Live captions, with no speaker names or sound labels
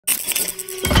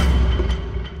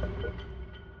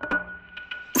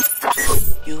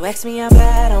You ask me how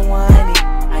bad I want it,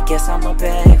 I guess I'ma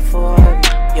beg for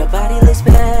it. Your body looks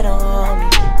better on me,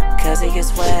 cause it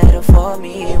gets wetter for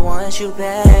me. Once you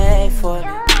beg for me,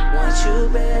 once you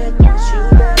beg,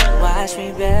 watch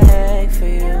me beg for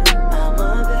you.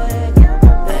 I'ma beg,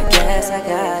 I guess I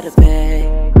gotta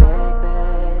beg.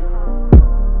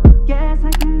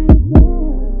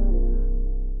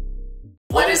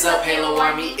 What is up, Halo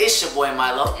Army? It's your boy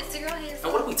Milo. It's your girl Hazel.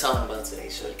 And what are we talking about today,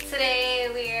 Shorty? Today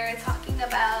we are talking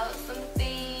about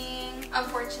something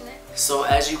unfortunate. So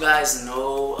as you guys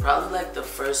know, probably like the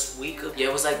first week of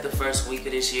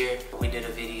this year, we did a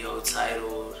video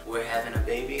titled "We're Having a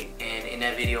Baby," and in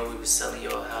that video we was telling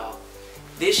y'all how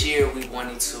this year we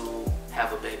wanted to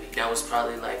have a baby. That was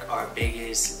probably like our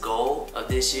biggest goal of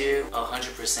this year.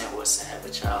 100% was to have a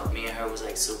child. Me and her was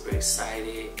like super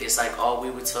excited. It's like all we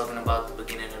were talking about the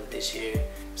beginning of this year.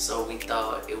 So we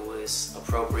thought it was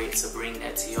appropriate to bring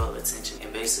that to y'all attention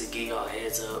and basically get y'all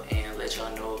heads up and let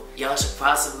y'all know y'all should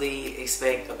possibly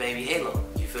expect a baby Halo.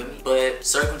 You feel me? But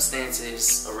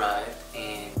circumstances arrived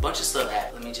and a bunch of stuff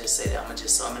happened. Let me just say that. I'm gonna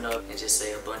just sum it up and just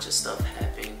say a bunch of stuff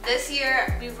happened. This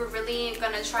year we were really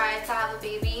gonna try to have a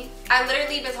baby. I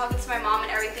literally been talking to my mom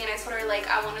and everything, and I told her like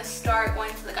I want to start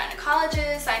going to the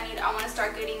gynecologist. I want to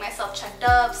start getting myself checked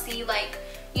up, see like,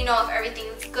 you know, if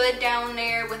everything's good down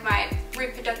there with my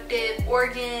reproductive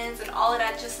organs and all of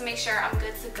that, just to make sure I'm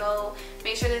good to go,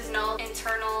 make sure there's no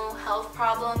internal health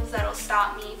problems that'll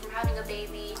stop me from having a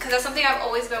baby, because that's something I've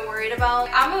always been worried about.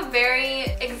 I'm a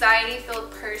very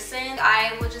anxiety-filled person.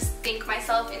 I will just think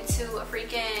myself into a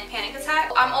freaking panic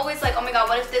attack. I'm always like, oh my god,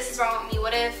 what if this is wrong with me?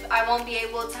 What if I won't be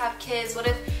able to have kids? What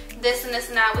if this and this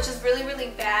and that, which is really,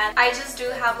 really bad. I just do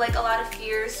have like a lot of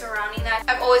fears surrounding that.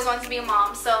 I've always wanted to be a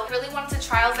mom, so I really wanted to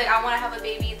try. I was like, I want to have a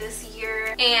baby this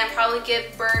year and probably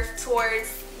give birth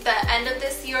towards the end of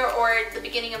this year or the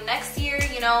beginning of next year,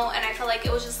 you know, and I feel like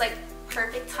it was just like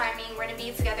perfect timing. We're gonna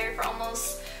be together for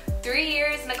almost 3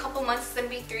 years. In a couple months it's gonna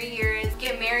be 3 years,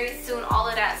 get married soon, all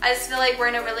of that. I just feel like we're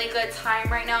in a really good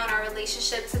time right now in our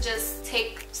relationship to just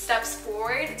take steps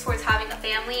forward towards having a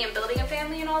family and building a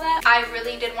family and all that. I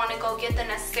really did want to go get the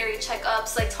necessary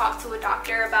checkups, like talk to a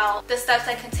doctor about the steps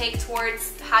I can take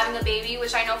towards having a baby,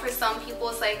 which I know for some people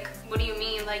it's like, what do you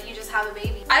mean, like you just have a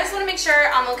baby? I just want to make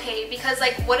sure I'm okay, because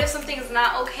like what if something's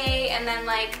not okay and then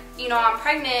like, you know, I'm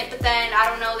pregnant but then I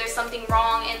don't know, there's something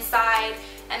wrong inside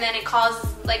and then it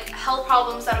causes like health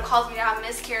problems that'll cause me to have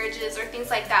miscarriages or things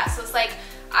like that. So it's like,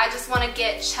 I just want to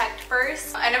get checked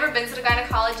first. I've never been to the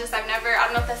gynecologist. I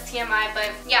don't know if that's TMI, but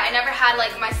yeah, I never had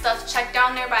like my stuff checked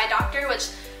down there by a doctor, which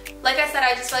like I said,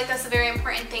 I just feel like that's a very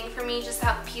important thing for me, just to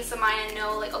have peace of mind and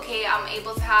know like, okay, I'm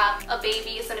able to have a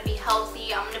baby, it's gonna be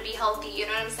healthy, I'm gonna be healthy, you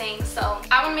know what I'm saying? So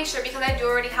I wanna make sure, because I do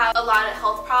already have a lot of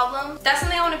health problems, that's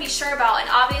something I wanna be sure about. And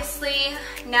obviously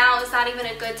now it's not even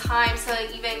a good time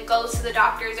to even go to the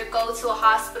doctors or go to a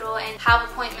hospital and have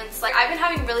appointments. Like I've been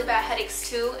having really bad headaches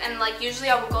too, and like usually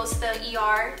I will go to the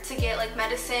ER to get like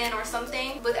medicine or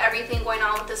something. With everything going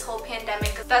on with this whole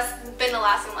pandemic, that's been the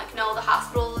last thing. Like, no, the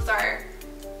hospitals are,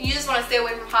 you just want to stay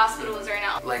away from hospitals right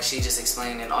now. Like she just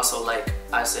explained, and also like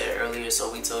I said earlier,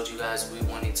 so we told you guys we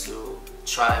wanted to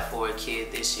try for a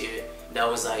kid this year. That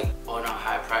was like on our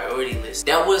high priority list.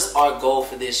 That was our goal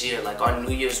for this year. Like our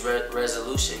New Year's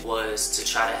resolution was to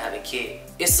try to have a kid.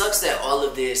 It sucks that all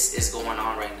of this is going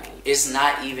on right now. It's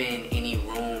not even any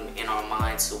room in our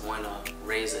mind to want to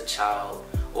raise a child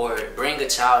or bring a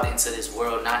child into this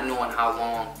world, not knowing how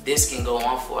long this can go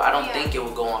on for. I don't think it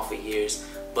will go on for years,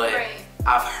 but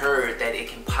I've heard that it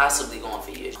can possibly go on for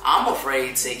years. I'm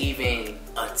afraid to even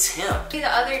attempt. The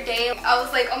other day I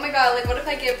was like, oh my god, like what if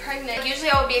I get pregnant? Usually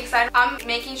I would be excited. I'm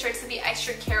making sure to be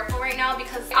extra careful right now,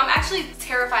 because I'm actually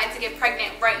terrified to get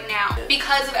pregnant right now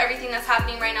because of everything that's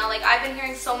happening right now. Like I've been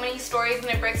hearing so many stories, and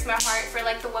it breaks my heart for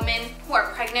like the women who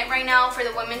are pregnant right now, for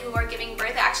the women who are giving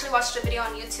birth. I actually watched a video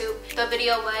on YouTube. The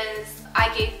video was,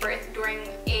 I gave birth during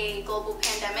a global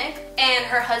pandemic, and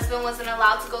her husband wasn't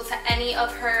allowed to go to any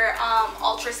of her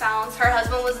ultrasounds. Her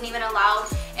husband wasn't even allowed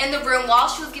in the room while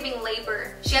she was giving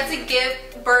labor. She had to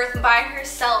give birth by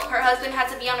herself. Her husband had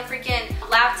to be on a freaking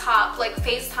laptop, like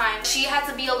FaceTime. She had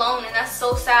to be alone, and that's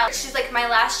so sad. She's like, my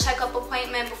last checkup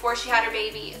appointment before she had her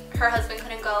baby, her husband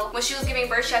couldn't go. When she was giving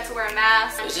birth, she had to wear a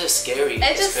mask. It's just scary.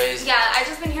 It's crazy. Yeah, I've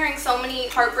just been hearing so many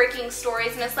heartbreaking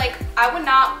stories, and it's like, I would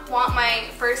not want my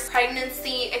first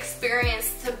pregnancy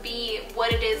experience to be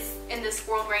what it is in this this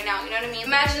world right now, you know what I mean?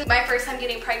 Imagine my first time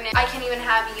getting pregnant. I can't even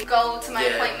have you go to my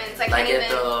appointments. I can't even...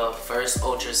 Like at the first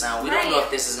ultrasound, we don't know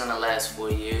if this is gonna last 4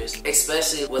 years.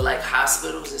 Especially with like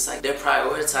hospitals, it's like they're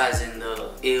prioritizing the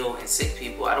ill and sick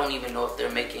people. I don't even know if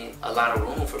they're making a lot of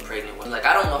room for pregnant women. Like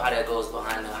I don't know how that goes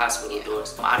behind the hospital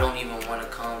doors. I don't even want to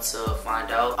come to find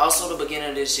out. Also, the beginning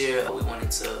of this year, we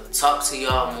wanted to talk to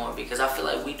y'all more because I feel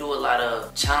like we do a lot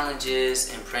of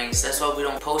challenges and pranks. That's why we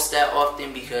don't post that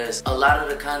often, because a lot of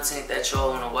the content that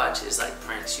y'all want to watch is like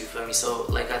pranks, you feel me? So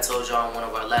like I told y'all in one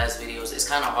of our last videos, it's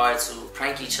kind of hard to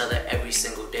prank each other every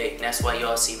single day. And that's why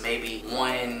y'all see maybe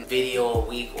 1 video a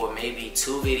week or maybe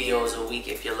 2 videos a week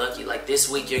if you're lucky. Like this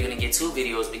week you're gonna get 2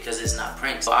 videos because it's not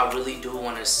pranks. So I really do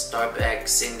want to start back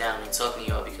sitting down and talking to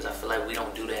y'all, because I feel like we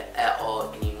don't do that at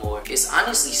all anymore. It's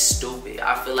honestly stupid.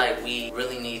 I feel like we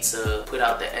really need to put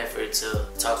out the effort to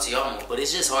talk to y'all more, but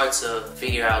it's just hard to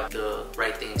figure out the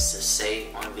right things to say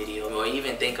on video, or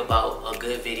even think about a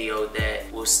good video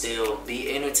that will still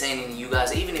be entertaining to you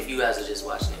guys, even if you guys are just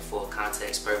watching it for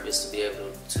context purpose, to be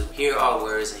able to hear our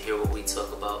words and hear what we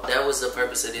talk about. That was the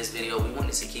purpose of this video. We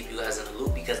wanted to keep you guys in the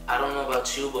loop, because I don't know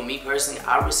about you, but me personally,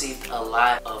 I received a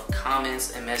lot of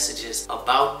comments and messages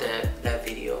about that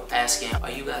video asking,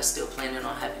 are you guys still planning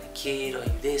on having a kid? Are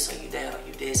you this? Are you that? Are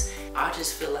you this? I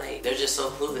just feel like they're just so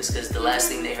clueless, because the last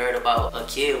thing they heard about a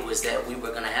kid was that we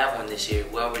were gonna have one this year.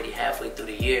 We're already halfway through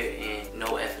the year and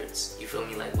no efforts. You feel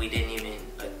me? Like we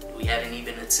haven't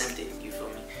even attempted. You feel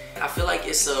me? I feel like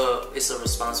it's a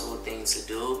responsible thing to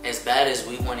do. As bad as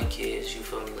we wanted kids, you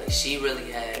feel me? Like she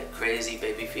really had crazy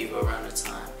baby fever around the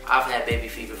time. I've had baby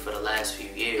fever for the last few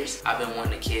years. I've been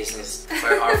wanting a kid since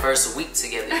our first week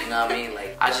together, you know what I mean?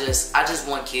 Like I just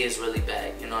want kids really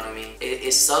bad, you know what I mean?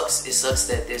 It sucks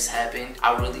that this happened.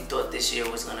 I really thought this year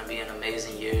was gonna be an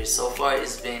amazing year. So far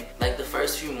it's been, like the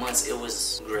first few months it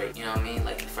was great, you know what I mean?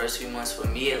 Like the first few months for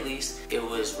me at least, it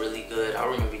was really good. I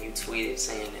remember you tweeted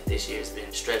saying that this year's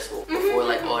been stressful before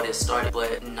like all this started,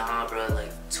 but nah bro,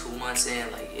 like 2 months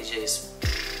in, like it just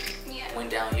went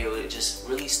downhill. It just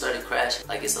really started crashing.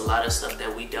 Like it's a lot of stuff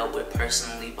that we dealt with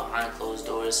personally behind closed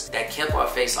doors that kept our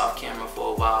face off camera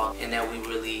for a while, and that we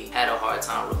really had a hard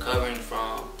time recovering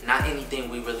from. Not anything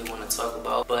we really want to talk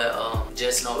about, but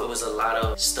just know it was a lot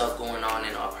of stuff going on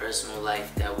in our personal life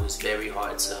that was very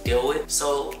hard to deal with.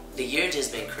 So the year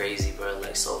just been crazy, bro.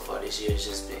 Like so far this year has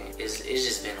just been, it's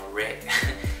just been a wreck.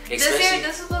 This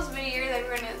was supposed to be the year that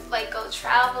we're gonna like go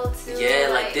travel to. Yeah,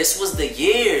 like this was the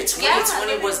year.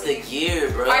 2020 was the year,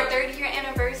 bro. Our 3rd year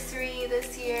anniversary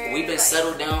this year. We've been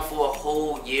settled down for a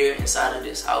whole year inside of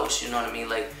this house, you know what I mean?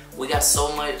 Like we got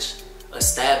so much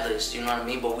established, you know what I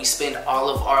mean? But we spend all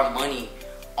of our money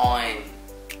on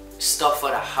stuff for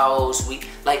the house.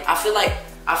 I feel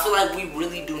like we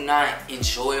really do not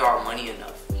enjoy our money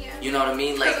enough. You know what I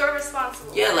mean? Like, because we're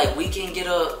responsible. Yeah, like we can get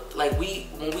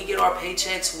when we get our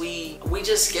paychecks, we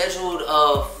just scheduled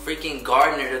a freaking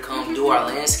gardener to come do our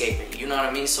landscaping. You know what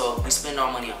I mean? So we spend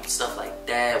our money on stuff like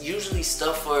that. Usually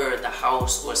stuff for the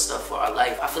house or stuff for our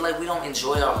life. I feel like we don't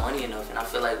enjoy our money enough, and I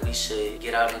feel like we should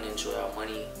get out and enjoy our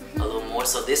money a little more.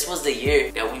 So this was the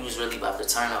year that we was really about to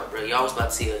turn up, bro. Y'all was about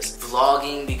to see us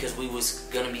vlogging, because we was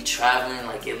gonna be traveling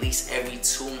like at least every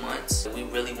 2 months. We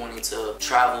really wanted to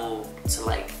travel to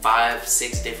like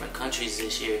 5-6 different countries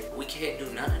this year. We can't do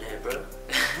none of that, bro.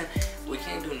 We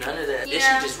can't do none of that. This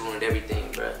shit just ruined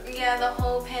everything, bro. Yeah, the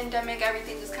whole pandemic,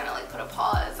 everything just kind of like put a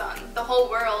pause on the whole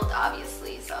world,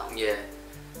 obviously. So yeah.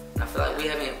 I feel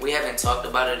like we haven't talked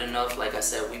about it enough. Like I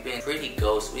said, we've been pretty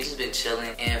ghost. We just been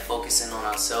chilling and focusing on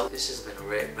ourselves. It's just been a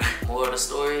wreck. More of the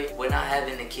story, we're not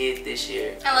having a kid this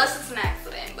year. Unless it's an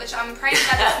accident, which I'm praying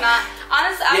that it's not.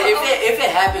 Honestly, if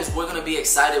it happens, we're gonna be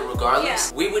excited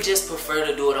regardless. Yeah. We would just prefer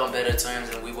to do it on better terms,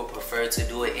 and we would prefer to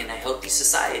do it in a healthy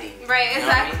society. Right, you know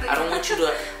exactly. What I mean?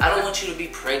 I don't want you to be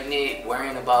pregnant,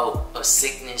 worrying about a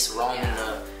sickness roaming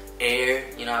the air.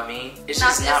 You know what I mean? It's not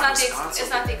responsible. It's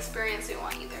not the experience we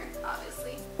want either.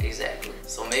 Obviously. Exactly.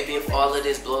 So maybe if all of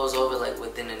this blows over, like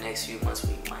within the next few months,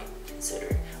 we might consider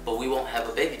it. But we won't have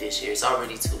a baby this year. It's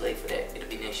already too late for that. It'll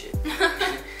be next year.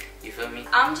 You feel me?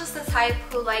 I'm just the type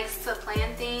who likes to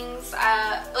plan things.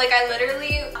 Like I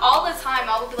literally, all the time,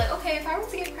 I would be like, okay, if I were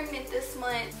to get pregnant this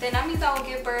month, then that means I will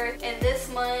give birth in this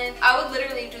month. I would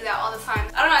literally do that all the time.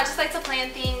 I don't know, I just like to plan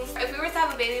things. If we were to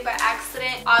have a baby by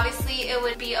accident, obviously it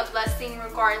would be a blessing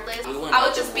regardless. I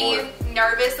would just be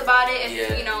nervous about it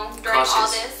if, you know, during all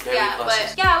this. Yeah,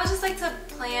 but yeah, I would just like to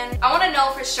plan. I want to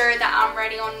know for sure that I'm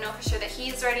ready. I want to know for sure that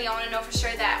he's ready. I want to know for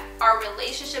sure that our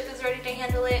relationship is ready to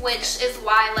handle it, which is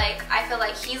why, like, I feel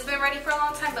like he's been ready for a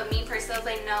long time, but me personally, I was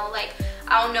like, no, like,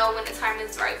 I don't know when the time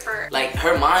is right for. Like,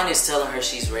 her mind is telling her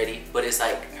she's ready, but it's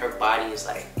like her body is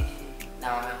like,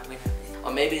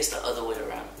 Or maybe it's the other way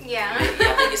around. Yeah. Maybe,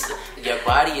 I think it's your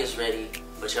body is ready,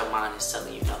 but your mind is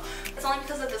telling you no. It's only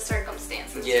because of the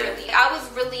circumstances, yeah. really. I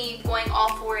was really going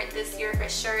all for it this year for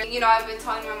sure. You know, I've been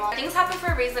talking to my mom. Things happen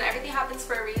for a reason. Everything happens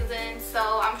for a reason.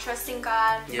 So I'm trusting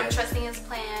God. Yeah. I'm trusting His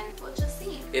plan. We'll just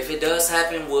see. If it does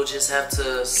happen, we'll just have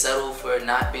to settle for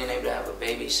not being able to have a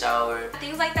baby shower.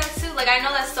 Things like that too. Like, I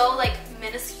know that's so like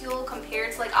minuscule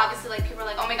compared to like, obviously, like people are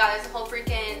like, oh my god, there's a whole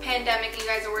freaking pandemic and you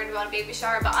guys are worried about a baby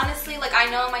shower. But honestly, like,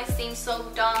 I know it might seem so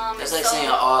dumb. It's like saying,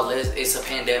 oh, it's a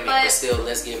pandemic, but still,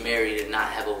 let's get married and not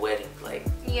have a wedding. Like,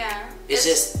 yeah, it's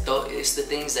just it's the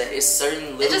things that it's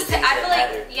certain little things that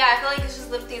matter. Yeah, I feel like it's just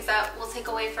little things that will take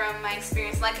away from my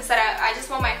experience. Like I said, I just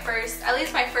want at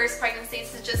least my first pregnancy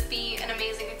to just be an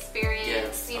amazing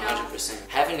experience. Yeah, you know, 100%.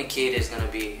 Having a kid is gonna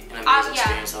be an amazing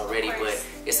experience already, but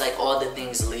it's like all the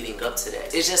things leading up to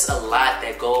that. It's just a lot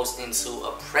that goes into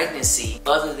a pregnancy,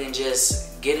 other than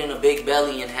just getting a big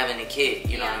belly and having a kid.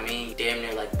 You know what I mean? Damn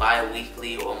near like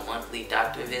bi-weekly or monthly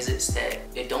doctor visits that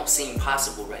it don't seem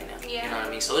possible right now. Yeah. You know what I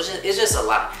mean? So it's just a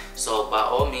lot. So by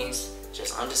all means,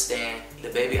 just understand the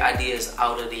baby idea is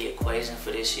out of the equation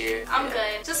for this year. I'm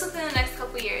good. Just within the next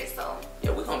couple years, so.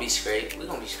 Yeah, we're gonna be straight. We're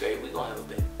gonna be straight. We're gonna have a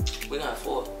baby. We're gonna have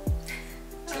 4.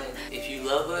 If you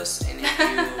love us and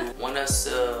if you want us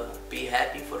to be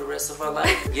happy for the rest of our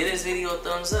life, give this video a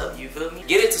thumbs up, you feel me?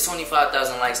 Get it to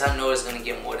 25,000 likes. I know it's gonna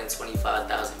get more than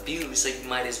 25,000 views, so you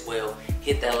might as well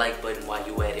hit that like button while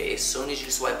you at it. As soon as you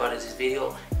swipe out of this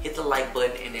video, hit the like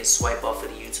button and then swipe off of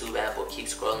the YouTube app or keep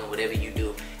scrolling, whatever you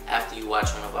do after you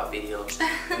watch one of our videos.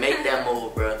 Make that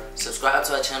move, bro. Subscribe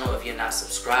to our channel if you're not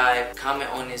subscribed. Comment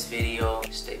on this video.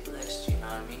 Stay blessed, you know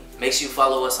what I mean? Make sure you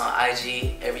follow us on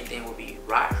IG. Everything will be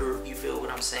right here, you feel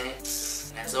what I'm saying?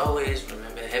 And as always,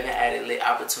 remember, heaven added lit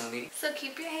opportunity. So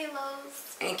keep your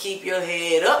halos. And keep your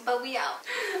head up. But we out.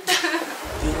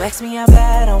 You ask me how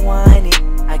bad I want it,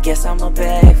 I guess I'ma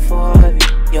beg for it.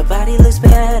 Your body looks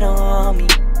better on me,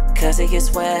 cause it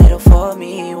gets wetter for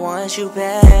me. Once you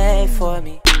beg for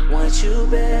me, once you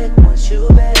beg,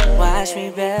 watch me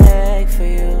beg for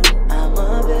you.